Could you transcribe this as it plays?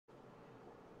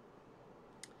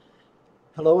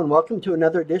Hello and welcome to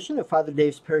another edition of Father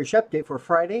Dave's Parish Update for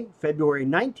Friday, February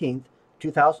 19th,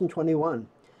 2021.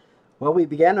 Well, we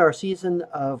began our season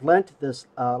of Lent this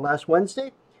last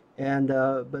Wednesday,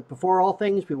 but before all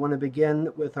things, we want to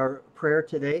begin with our prayer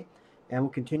today, and we'll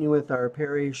continue with our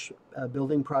parish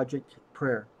building project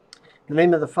prayer. In the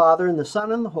name of the Father, and the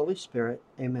Son, and the Holy Spirit,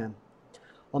 amen.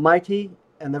 Almighty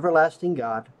and everlasting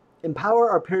God, empower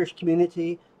our parish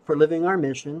community for living our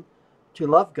mission, to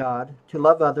love God, to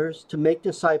love others, to make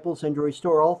disciples, and to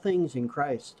restore all things in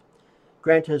Christ.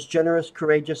 Grant us generous,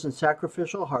 courageous, and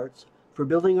sacrificial hearts for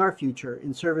building our future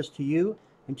in service to you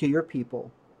and to your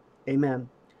people. Amen.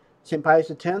 St.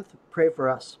 Pius X, pray for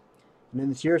us. And in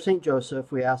this year of St. Joseph,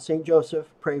 we ask St. Joseph,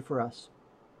 pray for us.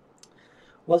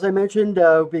 Well, as I mentioned,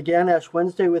 we began Ash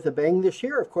Wednesday with a bang this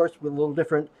year, of course, with a little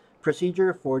different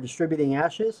procedure for distributing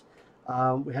ashes.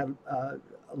 We had a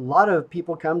lot of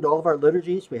people come to all of our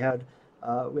liturgies. We had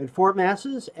 4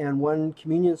 masses and 1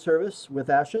 communion service with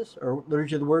ashes, or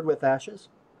Liturgy of the Word with ashes.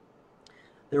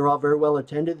 They were all very well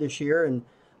attended this year, and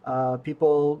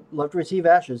people love to receive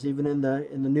ashes, even in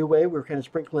the new way. We're kind of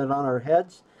sprinkling it on our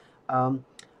heads. I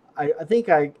think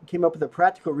I came up with a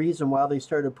practical reason why they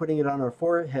started putting it on our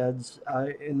foreheads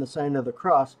in the sign of the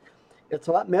cross. It's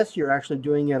a lot messier actually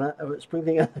doing it,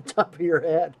 sprinkling it on the top of your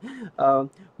head.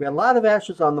 We had a lot of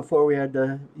ashes on the floor. We had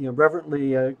to,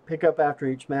 reverently pick up after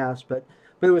each mass, but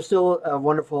it was still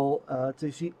wonderful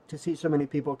to see so many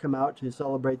people come out to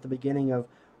celebrate the beginning of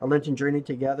our Lenten journey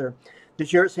together.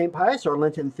 This year at St. Pius, our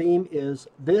Lenten theme is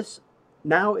 "This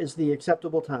now is the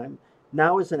acceptable time."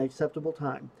 Now is an acceptable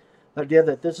time. The idea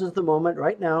that this is the moment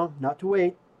right now, not to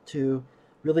wait, to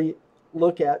really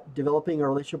look at developing a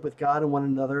relationship with God and one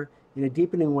another in a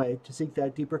deepening way, to seek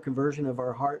that deeper conversion of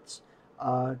our hearts,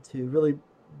 to really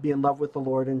be in love with the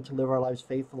Lord and to live our lives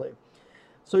faithfully.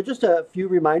 So just a few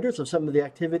reminders of some of the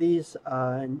activities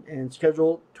and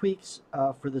schedule tweaks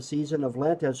for the season of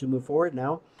Lent as we move forward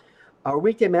now. Our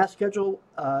weekday Mass schedule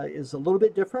is a little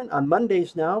bit different. On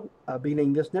Mondays now,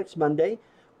 beginning this next Monday,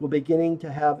 we're beginning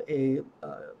to have a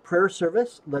prayer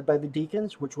service led by the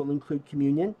deacons, which will include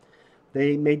communion.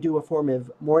 They may do a form of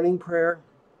morning prayer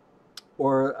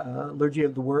or Liturgy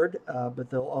of the Word, but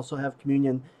they'll also have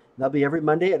communion. That'll be every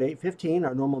Monday at 8:15,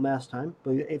 our normal Mass time,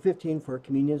 but 8:15 for a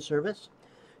communion service.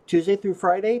 Tuesday through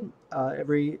Friday,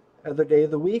 every other day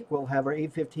of the week, we'll have our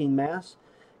 8:15 Mass.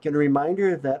 Again, a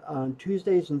reminder that on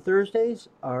Tuesdays and Thursdays,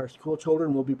 our school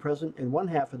children will be present in one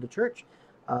half of the church,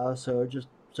 so just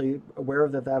so you're aware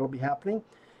that that'll be happening.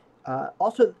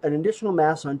 Also, an additional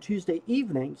Mass on Tuesday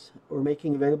evenings, we're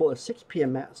making available a 6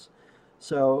 p.m. Mass.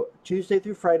 So Tuesday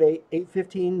through Friday,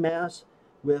 8:15 Mass,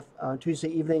 with Tuesday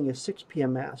evening is 6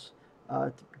 p.m. Mass,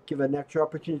 to give an extra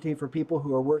opportunity for people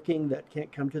who are working that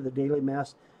can't come to the daily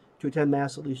Mass to attend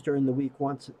Mass at least during the week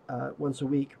once a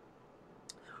week.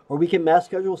 Our weekend Mass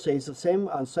schedule stays the same.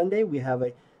 On Sunday, we have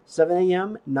a 7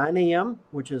 a.m., 9 a.m.,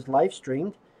 which is live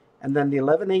streamed, and then the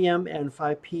 11 a.m. and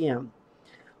 5 p.m.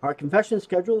 Our confession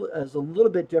schedule is a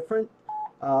little bit different.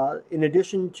 In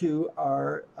addition to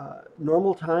our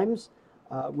normal times,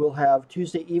 we'll have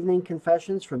Tuesday evening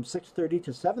confessions from 6:30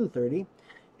 to 7:30,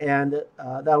 and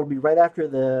that'll be right after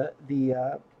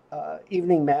the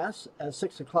evening Mass at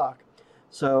 6 o'clock.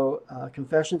 So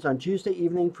confessions on Tuesday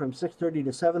evening from 6:30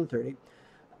 to 7:30.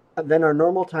 Then our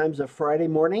normal times of Friday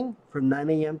morning from 9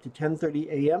 a.m. to 10:30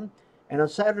 a.m. and on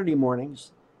Saturday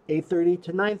mornings 8:30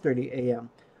 to 9:30 a.m.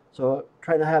 So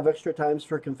trying to have extra times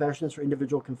for confessions, for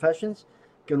individual confessions.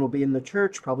 Again, we'll be in the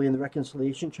church, probably in the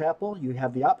Reconciliation Chapel. You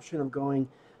have the option of going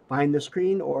behind the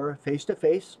screen or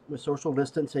face-to-face with social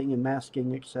distancing and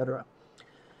masking, etc.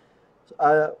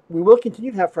 We will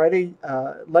continue to have Friday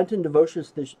Lenten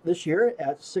devotions this year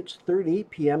at 6:30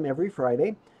 p.m. every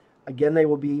Friday. Again, they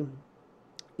will be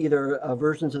either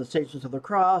versions of the Stations of the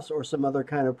Cross or some other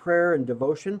kind of prayer and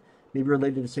devotion, maybe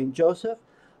related to St. Joseph.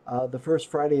 The first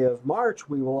Friday of March,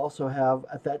 we will also have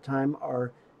at that time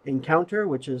our encounter,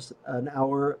 which is an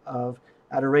hour of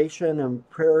adoration and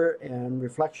prayer and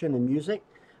reflection and music.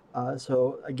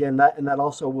 So again, that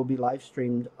also will be live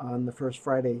streamed on the first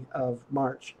Friday of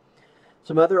March.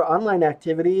 Some other online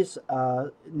activities,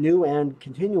 new and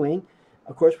continuing.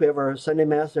 Of course, we have our Sunday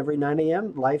Mass every 9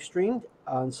 a.m. live streamed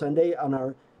on Sunday on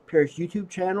our Parish YouTube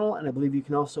channel, and I believe you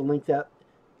can also link to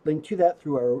that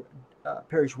through our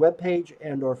Parish webpage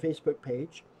and our Facebook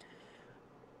page.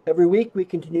 Every week, we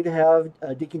continue to have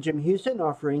Deacon Jim Houston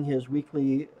offering his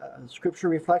weekly scripture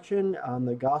reflection on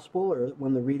the Gospel or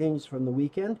one of the readings from the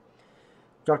weekend.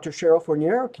 Dr. Cheryl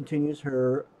Fournier continues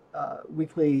her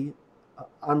weekly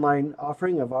online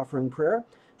offering of offering prayer.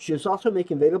 She is also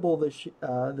making available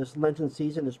this Lenten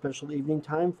season a special evening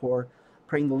time for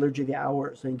praying the Liturgy of the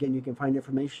Hours. And again, you can find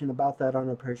information about that on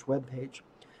our parish webpage.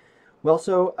 We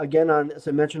also, again, as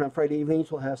I mentioned, on Friday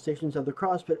evenings, we'll have Stations of the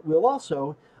Cross, but we'll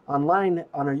also, online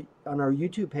on our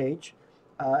YouTube page,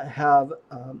 have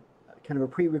kind of a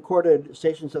pre-recorded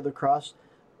Stations of the Cross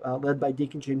led by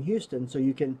Deacon Jim Houston. So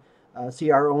you can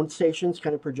see our own stations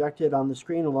kind of projected on the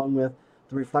screen along with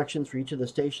the reflections for each of the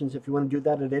stations. If you want to do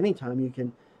that at any time, you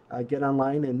can get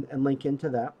online and link into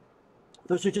that.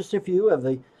 Those are just a few of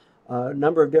the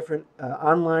number of different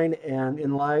online and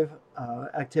in live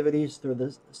activities through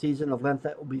the season of Lent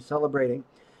that we'll be celebrating.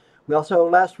 We also,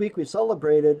 last week, we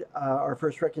celebrated our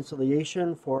first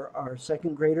reconciliation for our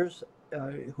second graders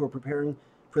who are preparing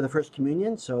for the First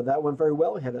Communion. So that went very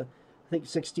well. We had, I think,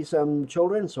 60-some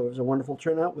children, so it was a wonderful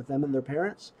turnout with them and their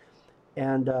parents.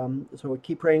 And so we'll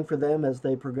keep praying for them as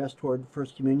they progress toward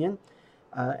First Communion,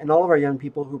 and all of our young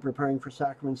people who are preparing for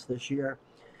sacraments this year.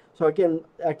 So again,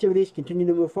 activities continue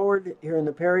to move forward here in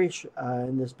the parish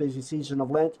in this busy season of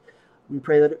Lent. We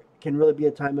pray that it can really be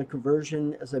a time of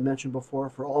conversion, as I mentioned before,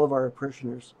 for all of our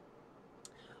parishioners.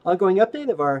 Ongoing update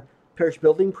of our parish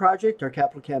building project, our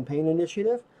capital campaign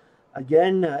initiative.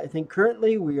 Again, I think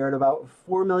currently we are at about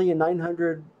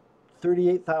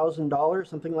 $4,938,000,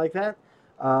 something like that.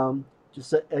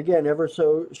 Just again, ever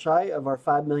so shy of our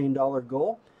 $5 million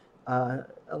goal.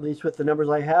 At least with the numbers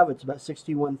I have, it's about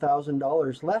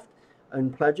 $61,000 left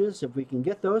in pledges if we can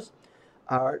get those.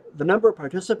 The number of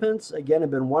participants, again,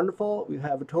 have been wonderful. We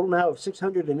have a total now of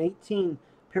 618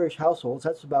 parish households.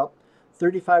 That's about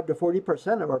 35 to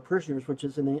 40% of our parishioners, which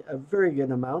is a very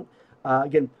good amount.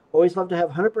 Again, always love to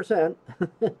have 100%,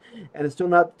 and it's still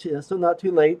not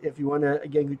too late if you want to,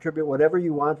 again, contribute whatever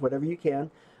you want, whatever you can.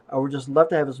 We'd just love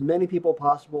to have as many people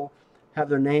possible have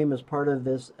their name as part of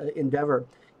this endeavor.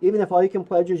 Even if all you can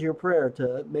pledge is your prayer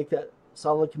to make that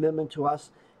solid commitment to us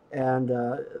and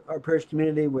our parish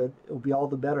community, will be all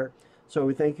the better. So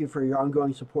we thank you for your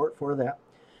ongoing support for that.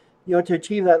 You know, to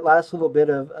achieve that last little bit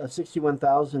of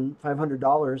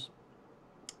 $61,500,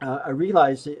 I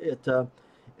realize it's about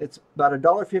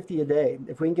 $1.50 a day.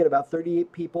 If we can get about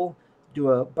 38 people, do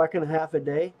 $1.50 a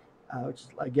day, which is,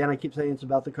 again, I keep saying it's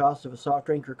about the cost of a soft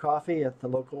drink or coffee at the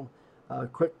local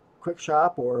quick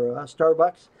shop or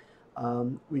Starbucks.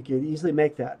 We could easily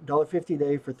make that $1.50 a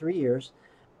day for 3 years,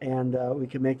 and we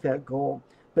can make that goal.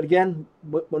 But again,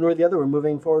 one way or the other, we're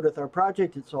moving forward with our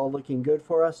project. It's all looking good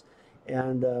for us,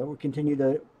 and we'll continue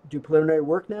to do preliminary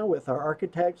work now with our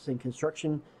architects and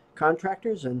construction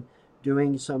contractors, and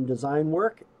doing some design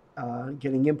work,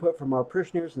 getting input from our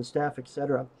parishioners and staff,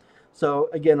 etc. So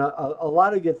again, a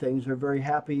lot of good things. We're very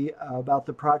happy about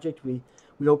the project. We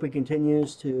hope it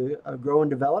continues to grow and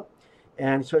develop,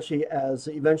 and especially as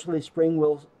eventually spring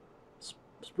is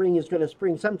going to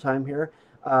spring sometime here.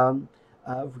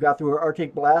 We've got through our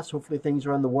Arctic blast. Hopefully things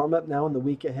are on the warm up now in the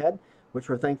week ahead, which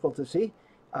we're thankful to see.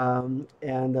 And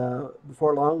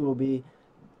before long, we'll be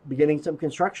beginning some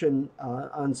construction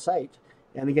on site.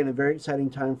 And again, a very exciting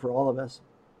time for all of us.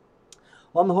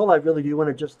 On the whole, I really do want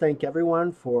to just thank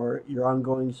everyone for your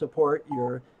ongoing support,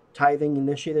 your tithing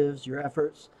initiatives, your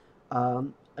efforts.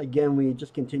 Again, we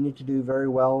just continue to do very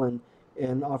well in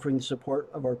offering the support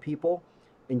of our people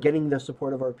and getting the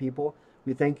support of our people.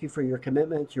 We thank you for your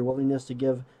commitment, your willingness to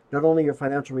give not only your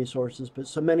financial resources, but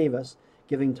so many of us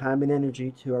giving time and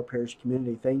energy to our parish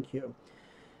community. Thank you.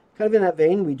 Kind of in that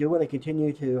vein, we do want to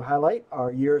continue to highlight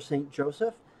our Year of St.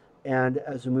 Joseph. And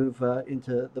as we move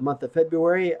into the month of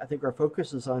February, I think our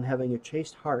focus is on having a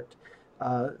chaste heart.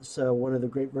 So one of the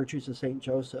great virtues of St.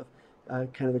 Joseph, kind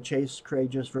of a chaste,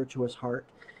 courageous, virtuous heart.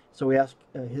 So we ask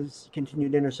his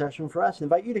continued intercession for us, and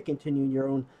invite you to continue your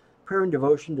own prayer and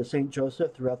devotion to St.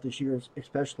 Joseph throughout this year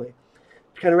especially.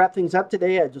 To kind of wrap things up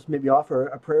today, I just maybe offer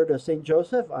a prayer to St.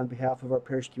 Joseph on behalf of our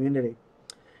parish community.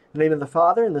 In the name of the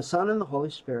Father, and the Son, and the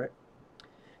Holy Spirit.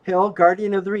 Hail,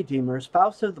 guardian of the Redeemer,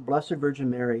 spouse of the Blessed Virgin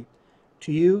Mary.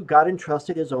 To you, God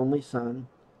entrusted his only Son.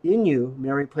 In you,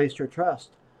 Mary placed her trust.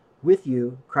 With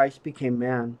you, Christ became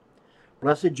man.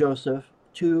 Blessed Joseph,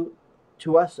 to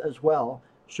us as well,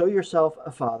 show yourself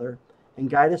a father, and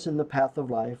guide us in the path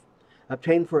of life.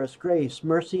 Obtain for us grace,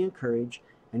 mercy, and courage,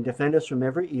 and defend us from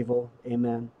every evil.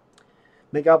 Amen.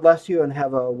 May God bless you, and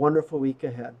have a wonderful week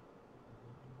ahead.